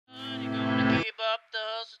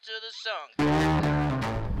closer to the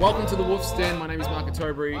song. Welcome to the Wolf's Den. My name is Mark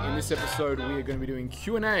Ottobre. In this episode, we are going to be doing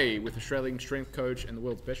Q&A with Australian strength coach and the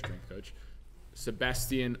world's best strength coach,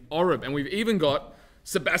 Sebastian Oreb. And we've even got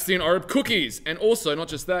Sebastian Oreb cookies. And also, not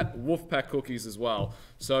just that, Wolfpack cookies as well.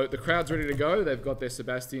 So the crowd's ready to go. They've got their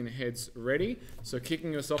Sebastian heads ready. So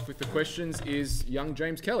kicking us off with the questions is young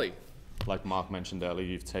James Kelly. Like Mark mentioned earlier,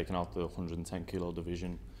 you've taken out the 110 kilo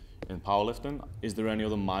division in powerlifting. Is there any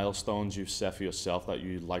other milestones you've set for yourself that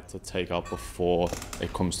you'd like to take out before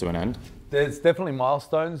it comes to an end? There's definitely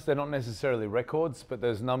milestones. They're not necessarily records, but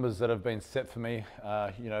there's numbers that have been set for me,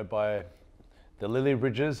 by the Lily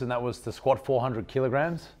Bridges, and that was to squat 400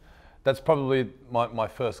 kilograms. That's probably my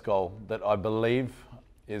first goal that I believe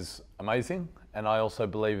is amazing, and I also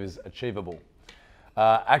believe is achievable.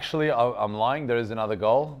 Actually, I'm lying. There is another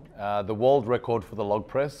goal. The world record for the log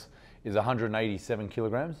press is 187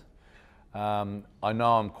 kilograms. I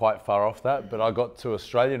know I'm quite far off that, but I got to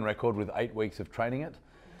Australian record with 8 weeks of training it,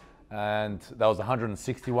 and that was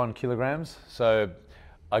 161 kilograms. So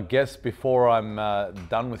I guess before I'm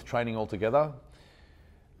done with training altogether,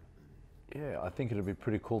 I think it'd be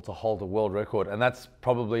pretty cool to hold a world record. And that's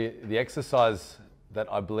probably the exercise that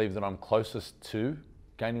I believe that I'm closest to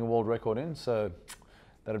gaining a world record in. So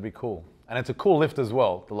that'd be cool. And it's a cool lift as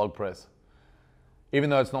well, the log press, even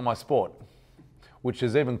though it's not my sport, which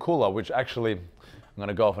is even cooler, which actually, I'm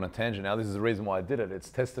gonna go off on a tangent now. This is the reason why I did it.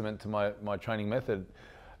 It's testament to my training method.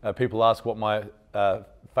 People ask what my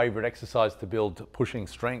favorite exercise to build pushing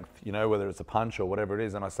strength, whether it's a punch or whatever it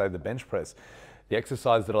is, and I say the bench press. The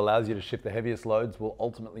exercise that allows you to shift the heaviest loads will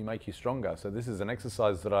ultimately make you stronger. So this is an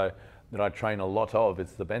exercise that I train a lot of.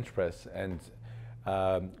 It's the bench press, and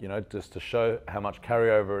just to show how much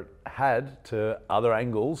carryover it had to other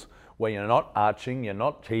angles where you're not arching, you're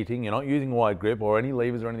not cheating, you're not using wide grip or any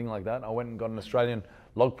levers or anything like that. I went and got an Australian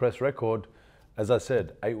log press record, as I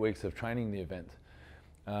said, 8 weeks of training the event.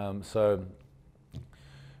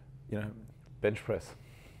 Bench press.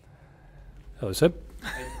 Hello, Seb.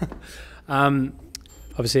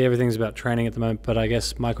 Obviously, everything's about training at the moment, but I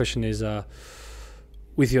guess my question is,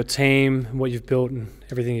 with your team, what you've built and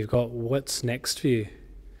everything you've got, what's next for you?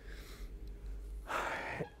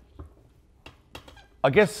 I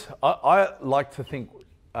guess I like to think,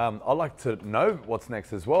 I like to know what's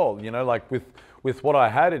next as well. Like with what I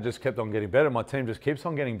had, it just kept on getting better. My team just keeps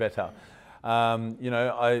on getting better.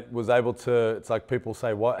 I was able to, it's like people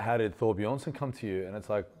say, how did Thor Bjornsson come to you? And it's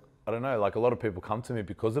like, I don't know, like a lot of people come to me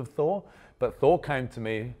because of Thor, but Thor came to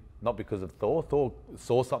me not because of Thor. Thor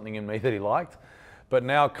saw something in me that he liked. But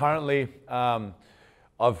now currently,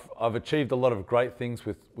 I've achieved a lot of great things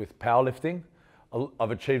with powerlifting.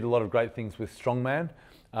 I've achieved a lot of great things with strongman,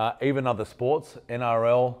 even other sports,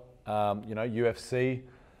 NRL, UFC,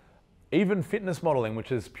 even fitness modeling,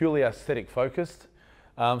 which is purely aesthetic focused.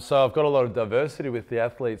 So I've got a lot of diversity with the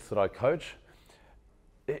athletes that I coach.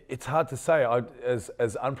 It's hard to say,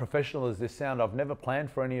 as unprofessional as this sounds, I've never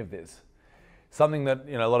planned for any of this. Something that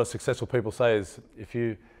a lot of successful people say is, if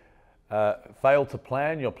you fail to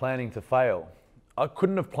plan, you're planning to fail. I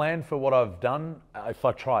couldn't have planned for what I've done if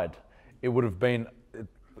I tried. It would have been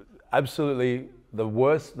absolutely the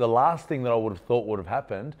last thing that I would have thought would have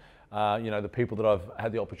happened. The people that I've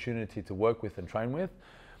had the opportunity to work with and train with.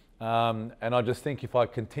 And I just think if I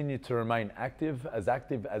continue to remain active as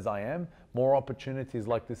I am, more opportunities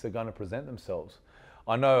like this are going to present themselves.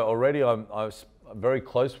 I know already I'm very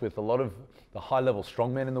close with a lot of the high-level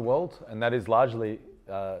strongmen in the world, and that is largely,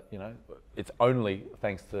 it's only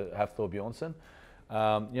thanks to Thor Bjornsson,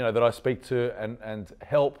 that I speak to and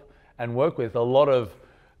help and work with a lot of,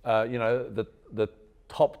 the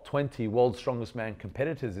top 20 world's strongest man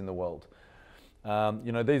competitors in the world.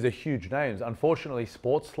 These are huge names. Unfortunately,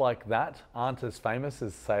 sports like that aren't as famous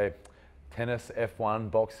as, say, tennis, F1,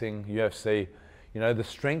 boxing, UFC. The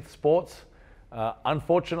strength sports,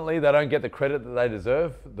 unfortunately, they don't get the credit that they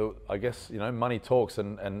deserve. I guess, money talks,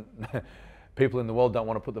 and people in the world don't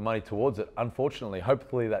want to put the money towards it, unfortunately.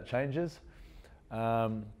 Hopefully that changes.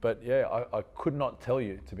 But yeah, I could not tell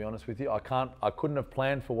you, to be honest with you. I couldn't have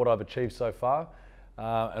planned for what I've achieved so far.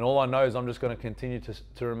 And all I know is I'm just going to continue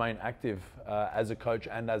to remain active as a coach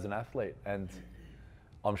and as an athlete, and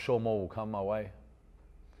I'm sure more will come my way.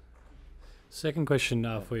 Second question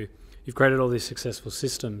for you. You've created all these successful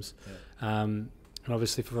systems, and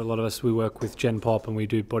obviously for a lot of us, we work with Gen Pop and we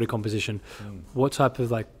do body composition. What type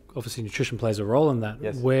of, obviously nutrition plays a role in that.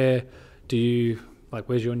 Yes. Where's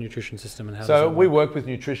your nutrition system and how So we work with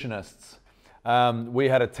nutritionists. We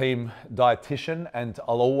had a team dietitian, and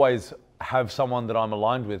I'll always have someone that I'm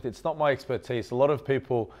aligned with. It's not my expertise. A lot of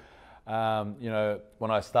people,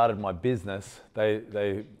 when I started my business,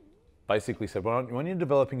 they basically said, when you're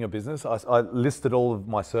developing a business, I listed all of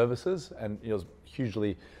my services, and it was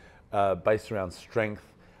hugely based around strength.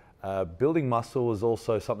 Building muscle was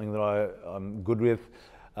also something that I'm good with,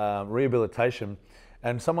 rehabilitation.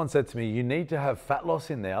 And someone said to me, you need to have fat loss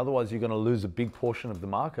in there, otherwise you're going to lose a big portion of the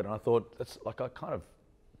market. And I thought, that's like, I kind of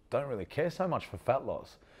don't really care so much for fat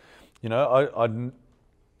loss. You know,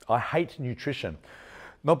 I hate nutrition,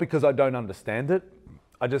 not because I don't understand it.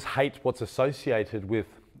 I just hate what's associated with,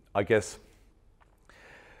 I guess,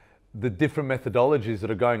 the different methodologies that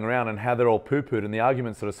are going around and how they're all poo-pooed, and the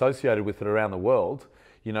arguments that are associated with it around the world.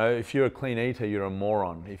 You know, if you're a clean eater, you're a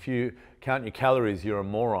moron. If you count your calories, you're a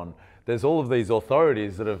moron. There's all of these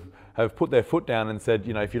authorities that have put their foot down and said,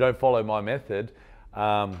 you know, if you don't follow my method,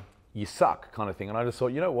 you suck, kind of thing. And I just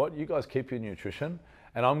thought, you know what, you guys keep your nutrition,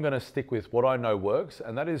 and I'm going to stick with what I know works,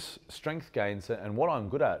 and that is strength gains and what I'm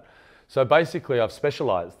good at. So basically, I've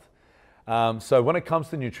specialized. So when it comes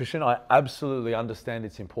to nutrition, I absolutely understand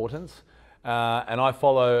its importance, and I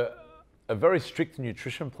follow a very strict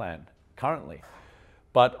nutrition plan currently.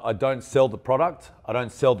 But I don't sell the product, I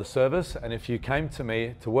don't sell the service, and if you came to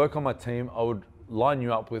me to work on my team, I would line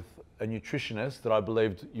you up with a nutritionist that I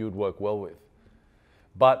believed you would work well with.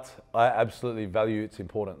 But I absolutely value its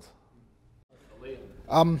importance.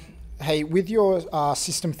 Hey, with your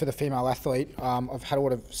system for the female athlete, I've had a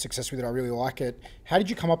lot of success with it, I really like it. How did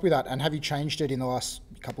you come up with that, and have you changed it in the last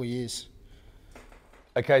couple of years?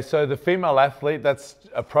 Okay, so the female athlete, that's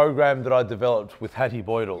a program that I developed with Hattie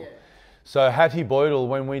Boydell. Yeah. So Hattie Boydell,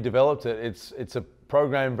 when we developed it, it's a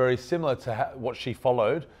program very similar to what she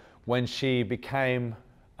followed when she became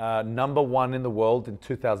 #1 in the world in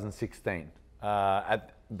 2016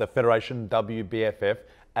 at the Federation WBFF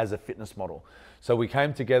as a fitness model. So we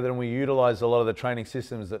came together and we utilized a lot of the training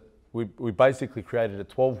systems that we basically created a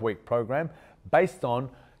 12-week program based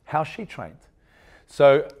on how she trained.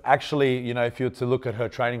 So actually, you know, if you were to look at her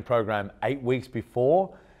training program 8 weeks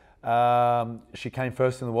before, she came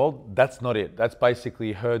first in the world, that's not it. That's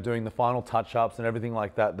basically her doing the final touch-ups and everything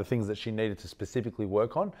like that, the things that she needed to specifically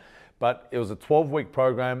work on. But it was a 12-week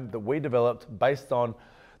program that we developed based on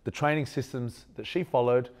the training systems that she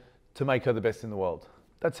followed to make her the best in the world.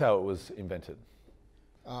 That's how it was invented.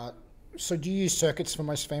 So do you use circuits for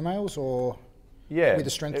most females, or with the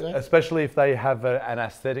strength there? Especially if they have an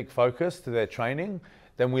aesthetic focus to their training,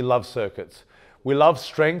 then we love circuits. We love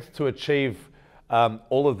strength to achieve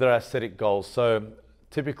all of their aesthetic goals. So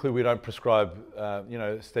typically we don't prescribe, you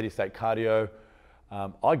know, steady state cardio.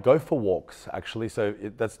 I go for walks actually. So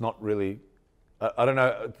that's not really, I don't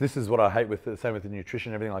know. This is what I hate with the same with the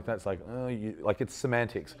nutrition, everything like that. It's like, like it's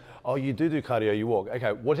semantics. Oh, you do cardio, you walk.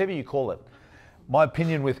 Okay, whatever you call it. My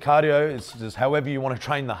opinion with cardio is just however you want to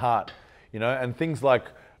train the heart, you know, and things like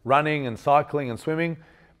running and cycling and swimming,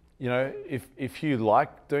 you know, if you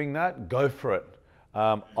like doing that, go for it.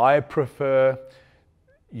 I prefer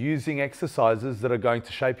using exercises that are going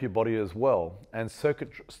to shape your body as well, and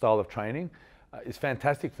circuit style of training is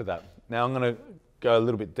fantastic for that. Now I'm going to go a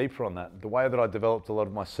little bit deeper on that. The way that I developed a lot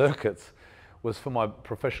of my circuits was for my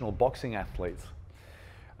professional boxing athletes.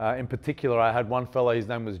 In particular, I had one fellow, his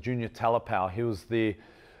name was Junior Talapau. He was the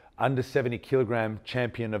under 70 kilogram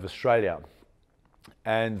champion of Australia.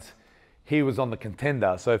 And he was on The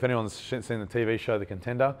Contender. So if anyone's seen the TV show The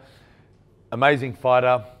Contender, amazing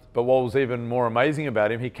fighter. But what was even more amazing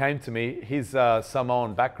about him, he came to me, he's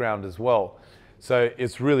Samoan background as well. So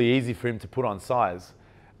it's really easy for him to put on size.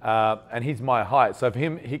 And he's my height. So for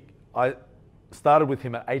him, I started with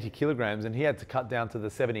him at 80 kilograms and he had to cut down to the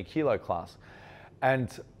 70 kilo class.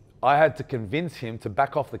 And I had to convince him to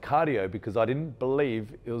back off the cardio because I didn't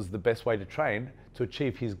believe it was the best way to train to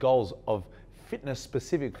achieve his goals of fitness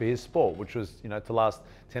specific for his sport, which was, you know, to last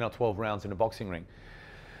 10 or 12 rounds in a boxing ring.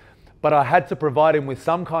 But I had to provide him with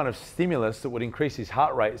some kind of stimulus that would increase his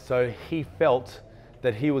heart rate so he felt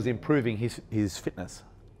that he was improving his fitness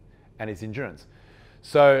and his endurance.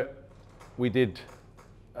 So we did,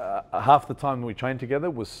 half the time we trained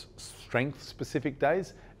together was strength specific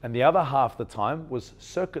days, and the other half the time was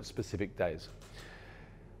circuit specific days.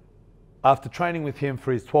 After training with him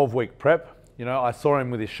for his 12-week prep, you know, I saw him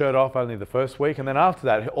with his shirt off only the first week, and then after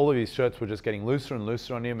that, all of his shirts were just getting looser and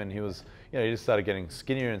looser on him, and he was, you know, he just started getting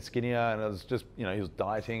skinnier and skinnier, and it was just, you know, he was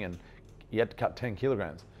dieting, and he had to cut 10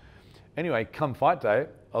 kilograms. Anyway, come fight day,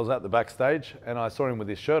 I was at the backstage, and I saw him with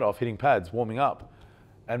his shirt off, hitting pads, warming up,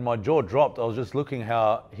 and my jaw dropped. I was just looking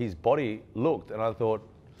how his body looked, and I thought,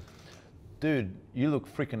 dude, you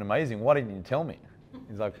look freaking amazing. Why didn't you tell me?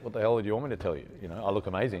 He's like, what the hell did you want me to tell you? You know, I look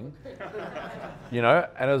amazing. You know,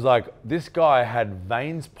 and it was like, this guy had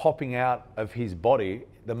veins popping out of his body.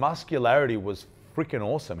 The muscularity was freaking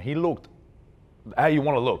awesome. He looked how you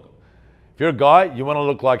want to look. you're a guy, you want to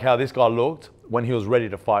look like how this guy looked when he was ready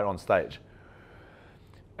to fight on stage.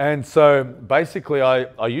 And so basically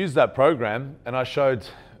I used that program and I showed,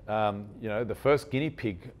 the first guinea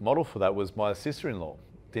pig model for that was my sister-in-law,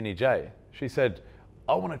 Dinny J. She said,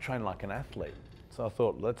 I want to train like an athlete. So I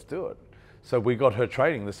thought, let's do it. So we got her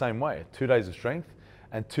training the same way, 2 days of strength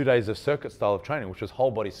and 2 days of circuit style of training, which was whole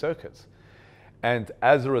body circuits. And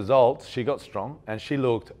as a result, she got strong and she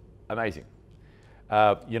looked amazing.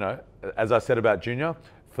 As I said about Junior,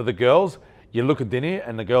 for the girls, you look at Dinny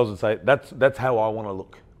and the girls would say, that's how I want to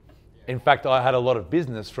look. In fact, I had a lot of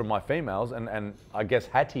business from my females, and I guess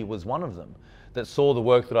Hattie was one of them, that saw the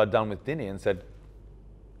work that I'd done with Dinny and said,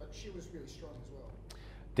 but she was really strong as well.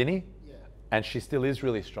 Dinny? Yeah. And she still is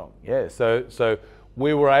really strong. Yeah, so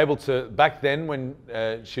we were able to, back then when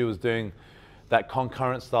she was doing that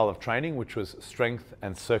concurrent style of training, which was strength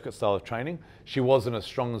and circuit style of training, she wasn't as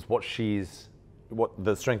strong as what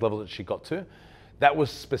the strength level that she got to. That was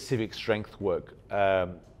specific strength work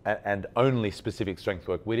and only specific strength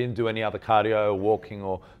work. We didn't do any other cardio or walking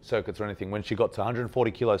or circuits or anything. When she got to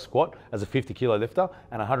 140 kilo squat as a 50 kilo lifter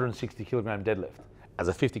and 160 kilogram deadlift as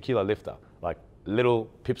a 50 kilo lifter, like little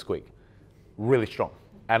pipsqueak, really strong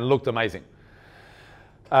and looked amazing.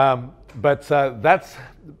 But that's,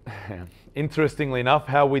 interestingly enough,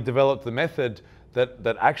 how we developed the method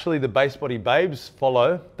that actually the Base Body Babes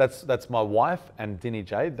follow. That's my wife and Dinny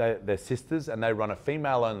J. They're sisters and they run a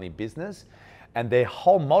female-only business. And their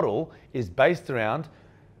whole model is based around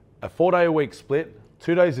a 4-day-a-week split,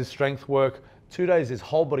 2 days is strength work, 2 days is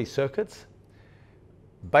whole body circuits,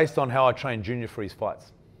 based on how I train Junior for his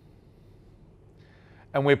fights.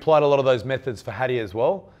 And we applied a lot of those methods for Hattie as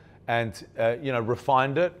well, and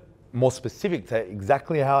refined it, more specific to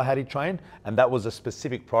exactly how Hattie trained, and that was a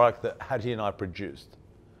specific product that Hattie and I produced.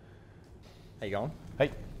 How you going?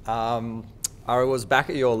 Hey. I was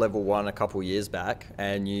back at your level 1 a couple years back,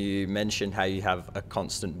 and you mentioned how you have a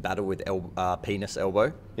constant battle with penis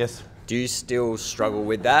elbow. Yes. Do you still struggle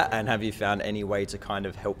with that, and have you found any way to kind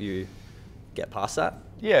of help you get past that?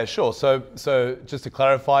 Yeah, sure. So just to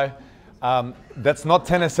clarify, that's not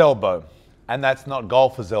tennis elbow, and that's not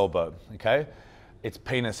golfer's elbow, okay? It's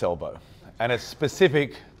penis elbow, and it's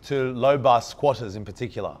specific to low bar squatters in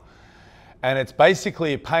particular. And it's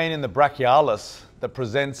basically a pain in the brachialis that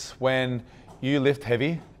presents when you lift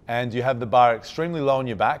heavy and you have the bar extremely low on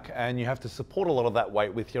your back and you have to support a lot of that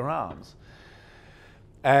weight with your arms.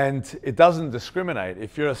 And it doesn't discriminate.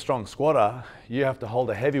 If you're a strong squatter, you have to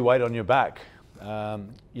hold a heavy weight on your back.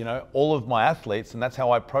 All of my athletes, and that's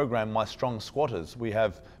how I program my strong squatters. We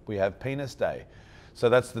have penis day. So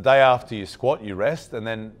that's the day after you squat, you rest, and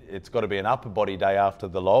then it's got to be an upper body day after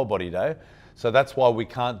the lower body day. So that's why we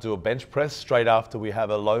can't do a bench press straight after we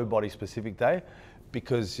have a low body specific day,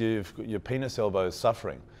 because your penis elbow is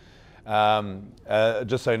suffering.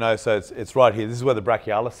 Just so you know, so it's right here. This is where the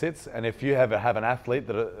brachialis sits, and if you have an athlete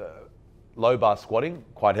that low bar squatting,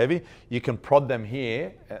 quite heavy, you can prod them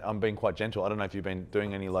here. I'm being quite gentle. I don't know if you've been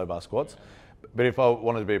doing any low bar squats, but if I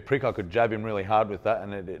wanted to be a prick, I could jab him really hard with that,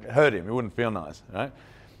 and it hurt him. It wouldn't feel nice, right?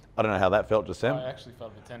 I don't know how that felt just then. I actually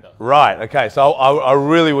felt a bit tender. Right. Okay. So I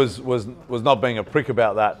really was not being a prick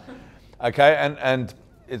about that. Okay. And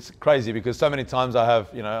it's crazy because so many times I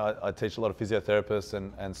have, I teach a lot of physiotherapists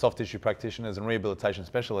and soft tissue practitioners and rehabilitation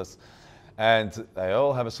specialists, and they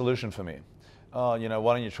all have a solution for me. Oh,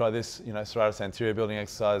 why don't you try this, serratus anterior building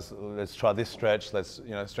exercise? Let's try this stretch. Let's,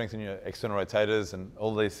 strengthen your external rotators and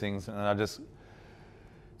all these things. And it's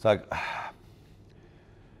like,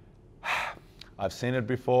 I've seen it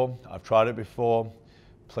before. I've tried it before.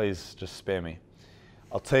 Please just spare me.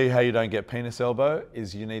 I'll tell you how you don't get penis elbow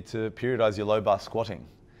is you need to periodize your low bar squatting.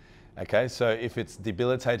 Okay, so if it's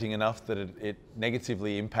debilitating enough that it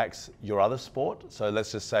negatively impacts your other sport, so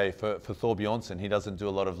let's just say for Thor Bjornsson, he doesn't do a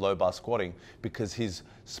lot of low bar squatting because his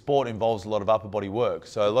sport involves a lot of upper body work.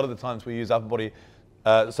 So a lot of the times we use upper body,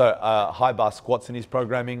 high bar squats in his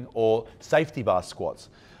programming or safety bar squats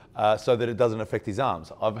so that it doesn't affect his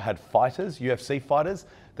arms. I've had fighters, UFC fighters,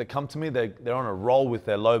 that come to me, they're on a roll with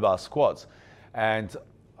their low bar squats, and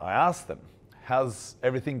I ask them, how's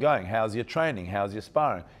everything going? How's your training? How's your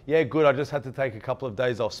sparring? Yeah, good. I just had to take a couple of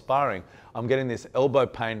days off sparring. I'm getting this elbow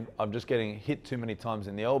pain. I'm just getting hit too many times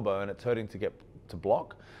in the elbow and it's hurting to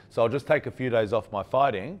block. So I'll just take a few days off my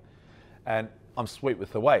fighting and I'm sweet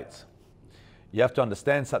with the weights. You have to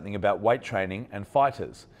understand something about weight training and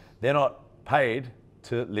fighters. They're not paid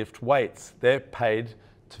to lift weights. They're paid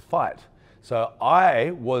to fight. So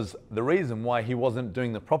I was the reason why he wasn't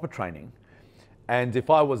doing the proper training. And if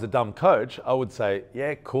I was a dumb coach, I would say,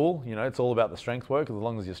 yeah, cool. It's all about the strength work. As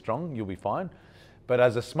long as you're strong, you'll be fine. But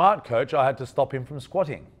as a smart coach, I had to stop him from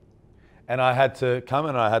squatting. And I had to come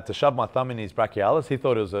and I had to shove my thumb in his brachialis. He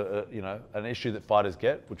thought it was an issue that fighters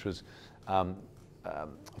get, which was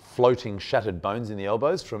floating shattered bones in the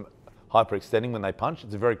elbows from hyperextending when they punch.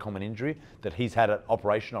 It's a very common injury that he's had an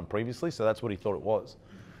operation on previously, so that's what he thought it was.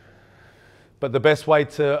 But the best way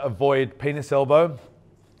to avoid penis elbow,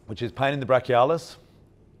 which is pain in the brachialis,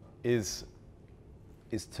 is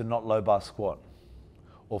to not low bar squat.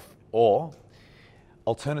 Or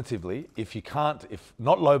alternatively, if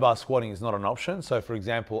not low bar squatting is not an option, so for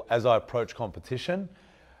example, as I approach competition,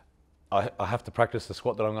 I have to practice the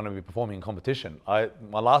squat that I'm going to be performing in competition.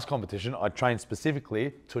 My last competition, I trained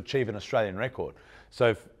specifically to achieve an Australian record,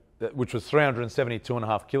 which was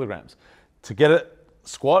 372.5 kilograms. To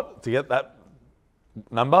get that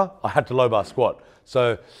number, I had to low bar squat.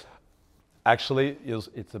 So actually,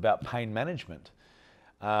 it's about pain management.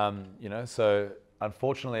 So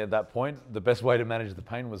unfortunately at that point, the best way to manage the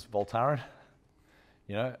pain was Voltaren.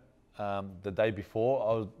 The day before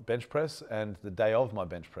I was bench press and the day of my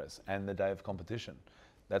bench press and the day of competition.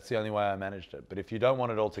 That's the only way I managed it. But if you don't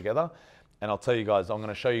want it all together, and I'll tell you guys, I'm going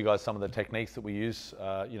to show you guys some of the techniques that we use,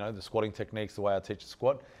 the squatting techniques, the way I teach the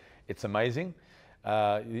squat. It's amazing,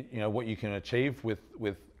 what you can achieve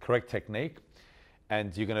with correct technique.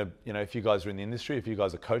 And you're going to, if you guys are in the industry, if you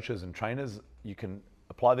guys are coaches and trainers, you can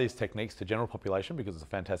apply these techniques to general population because it's a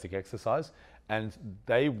fantastic exercise and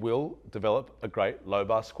they will develop a great low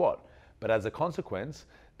bar squat. But as a consequence,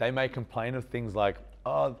 they may complain of things like,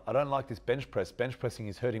 oh, I don't like this bench press. Bench pressing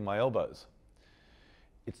is hurting my elbows.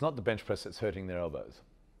 It's not the bench press that's hurting their elbows.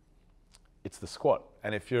 It's the squat.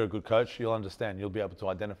 And if you're a good coach, you'll understand. You'll be able to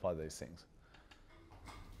identify these things.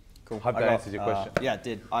 Cool. Hope that answers your question. Yeah, it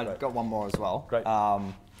did. I got one more as well. Great.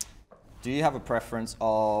 Do you have a preference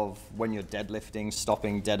of when you're deadlifting,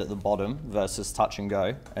 stopping dead at the bottom versus touch and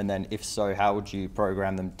go? And then if so, how would you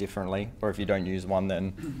program them differently? Or if you don't use one,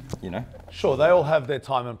 then, Sure, they all have their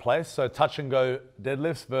time and place. So touch and go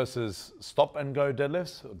deadlifts versus stop and go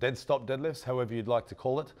deadlifts, or dead stop deadlifts, however you'd like to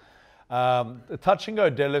call it. The touch and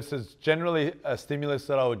go deadlifts is generally a stimulus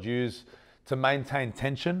that I would use to maintain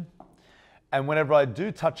tension. And whenever I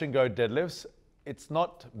do touch and go deadlifts, it's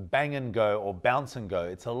not bang and go or bounce and go.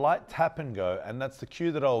 It's a light tap and go. And that's the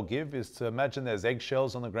cue that I'll give is to imagine there's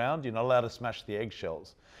eggshells on the ground. You're not allowed to smash the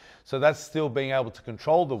eggshells. So that's still being able to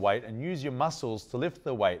control the weight and use your muscles to lift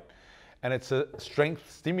the weight. And it's a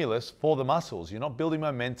strength stimulus for the muscles. You're not building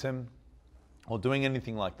momentum or doing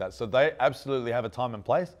anything like that. So they absolutely have a time and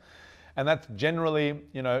place. And that's generally,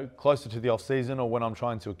 closer to the off season or when I'm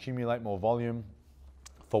trying to accumulate more volume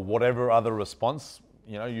for whatever other response,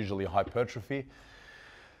 usually hypertrophy.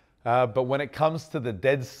 But when it comes to the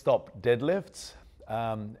dead stop deadlifts,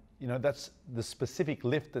 that's the specific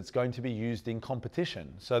lift that's going to be used in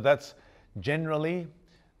competition. So that's generally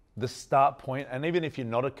the start point. And even if you're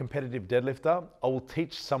not a competitive deadlifter, I will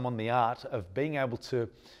teach someone the art of being able to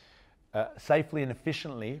safely and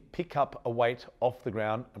efficiently pick up a weight off the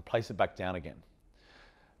ground and place it back down again.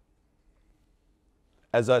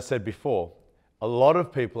 As I said before, a lot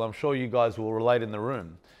of people, I'm sure you guys will relate in the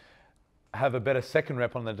room, have a better second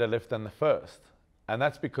rep on the deadlift than the first. And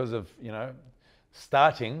that's because of,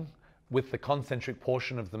 starting with the concentric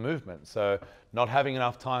portion of the movement. So not having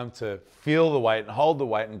enough time to feel the weight and hold the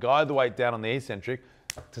weight and guide the weight down on the eccentric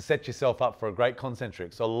to set yourself up for a great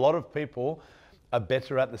concentric. So a lot of people are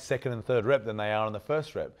better at the second and third rep than they are on the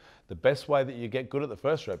first rep. The best way that you get good at the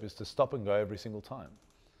first rep is to stop and go every single time.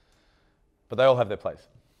 But they all have their place.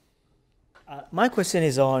 My question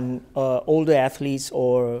is on older athletes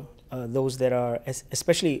or those that are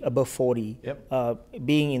especially above 40. Yep.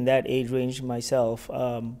 Being in that age range myself,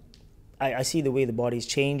 I see the way the body is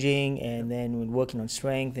changing, and then when working on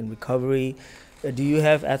strength and recovery, do you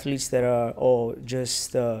have athletes that are, or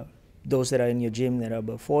just those that are in your gym that are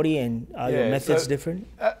above 40, and are your methods different?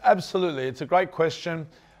 Absolutely, it's a great question.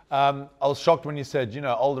 I was shocked when you said,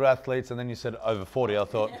 older athletes, and then you said over 40. I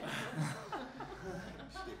thought,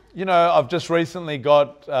 I've just recently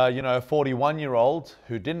got, a 41-year-old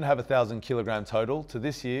who didn't have 1,000 kilogram total to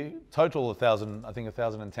this year, total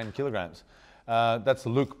 1,010 kilograms. That's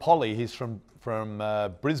Luke Polly. He's from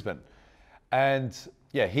Brisbane. And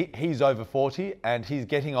yeah, he's over 40 and he's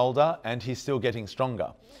getting older and he's still getting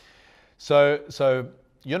stronger. So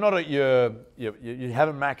you're not at you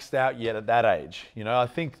haven't maxed out yet at that age. I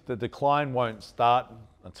think the decline won't start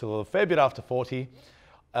until a fair bit after 40.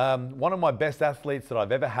 One of my best athletes that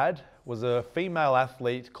I've ever had was a female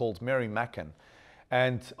athlete called Mary Mackin.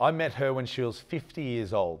 And I met her when she was 50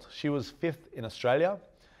 years old. She was 5th in Australia.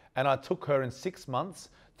 And I took her in 6 months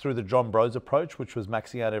through the John Bros approach, which was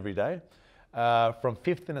maxing out every day, from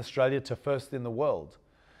 5th in Australia to 1st in the world.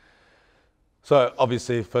 So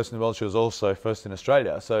obviously first in the world, she was also first in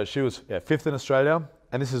Australia. So she was 5th in Australia,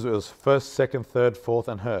 and it was first, second, third, fourth,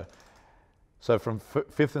 and her. So from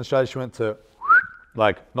 5th in Australia, she went to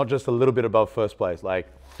like not just a little bit above first place, like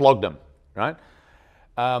flogged them, right?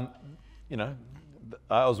 You know,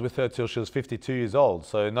 I was with her till she was 52 years old.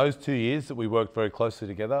 So in those 2 years that we worked very closely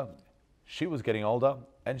together, she was getting older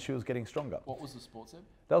and she was getting stronger. What was the sport, Seb?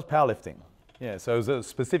 That was powerlifting. Yeah, so it was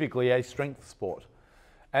specifically a strength sport.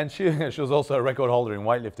 And she was also a record holder in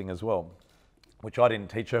weightlifting as well, which I didn't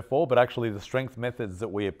teach her for, but actually the strength methods that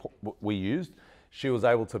we used, she was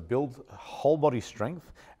able to build whole body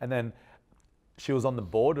strength. And then she was on the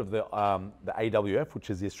board of the AWF, which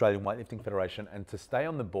is the Australian Weightlifting Federation. And to stay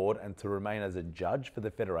on the board and to remain as a judge for the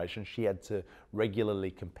federation, she had to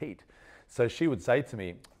regularly compete. So she would say to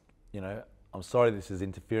me, you know, I'm sorry this is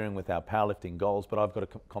interfering with our powerlifting goals, but I've got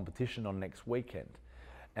a competition on next weekend.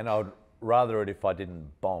 And I would rather it if I didn't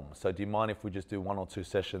bomb. So do you mind if we just do 1 or 2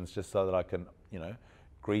 sessions just so that I can, you know,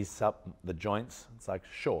 grease up the joints? It's like,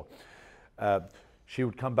 sure. She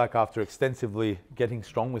would come back after extensively getting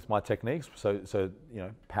strong with my techniques. So you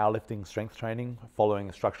know, powerlifting, strength training, following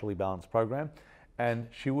a structurally balanced program. And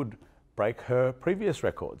she would break her previous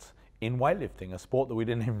records in weightlifting, a sport that we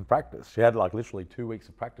didn't even practice. She had like literally 2 weeks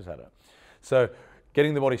of practice at it. So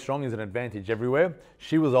getting the body strong is an advantage everywhere.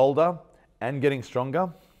 She was older and getting stronger.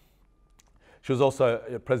 She was also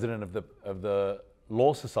a president of the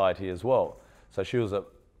Law Society as well. So she was a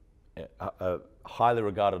highly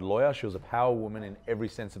regarded lawyer. She was a power woman in every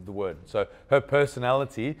sense of the word. So her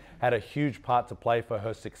personality had a huge part to play for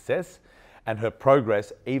her success and her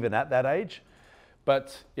progress even at that age.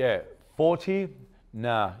 But yeah, 40,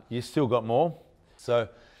 nah, you still got more. So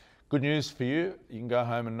good news for you. You can go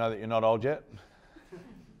home and know that you're not old yet.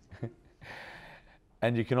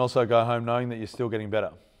 And you can also go home knowing that you're still getting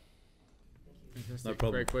better. Fantastic. No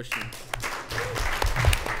problem. Great question.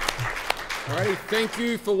 Alrighty, thank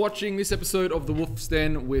you for watching this episode of The Wolf's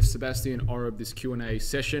Den with Sebastian Oreb, this Q&A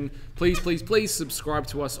session. Please, please, please subscribe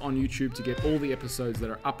to us on YouTube to get all the episodes that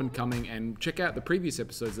are up and coming, and check out the previous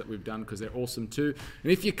episodes that we've done because they're awesome too.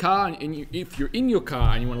 And if you're in your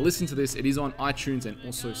car and you want to listen to this, it is on iTunes and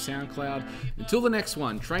also SoundCloud. Until the next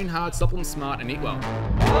one, train hard, supplement smart, and eat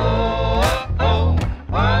well.